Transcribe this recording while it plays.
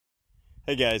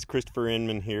Hey guys, Christopher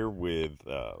Inman here with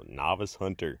Novice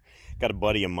Hunter. Got a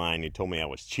buddy of mine who told me I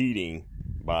was cheating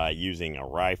by using a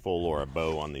rifle or a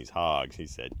bow on these hogs. He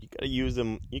said, you gotta use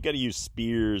them, you gotta use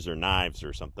spears or knives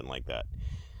or something like that.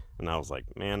 And I was like,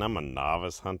 man, I'm a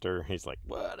novice hunter. He's like,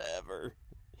 whatever.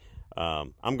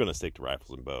 I'm gonna stick to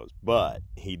rifles and bows. But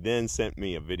he then sent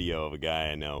me a video of a guy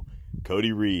I know,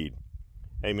 Cody Reed.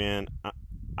 Hey man,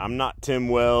 I'm not Tim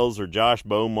Wells or Josh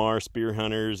Bowmar, spear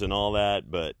hunters and all that,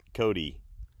 but Cody,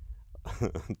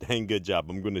 dang good job.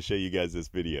 I'm going to show you guys this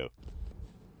video.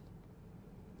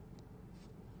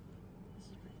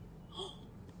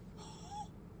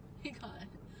 He got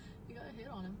a hit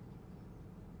on him.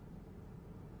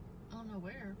 I don't know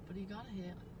where, but he got a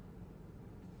hit.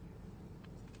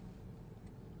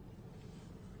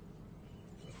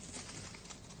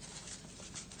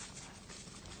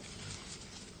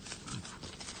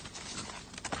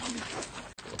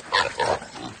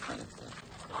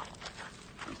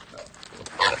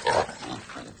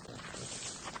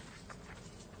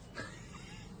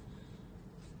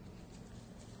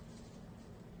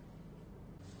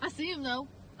 I see him though.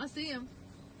 I see him.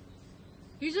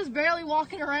 He's just barely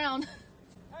walking around.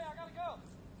 Hey, I gotta go.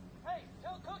 Hey,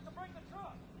 tell Cook to bring the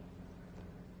truck.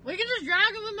 We can just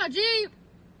drag him in my Jeep.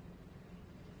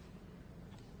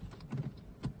 I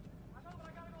know, but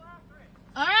I gotta go after it.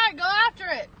 All right, go after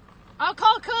it. I'll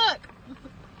call Cook.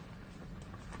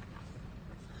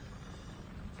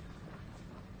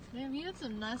 Damn, he had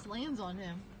some nice lands on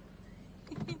him.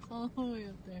 He's all the way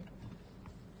up there.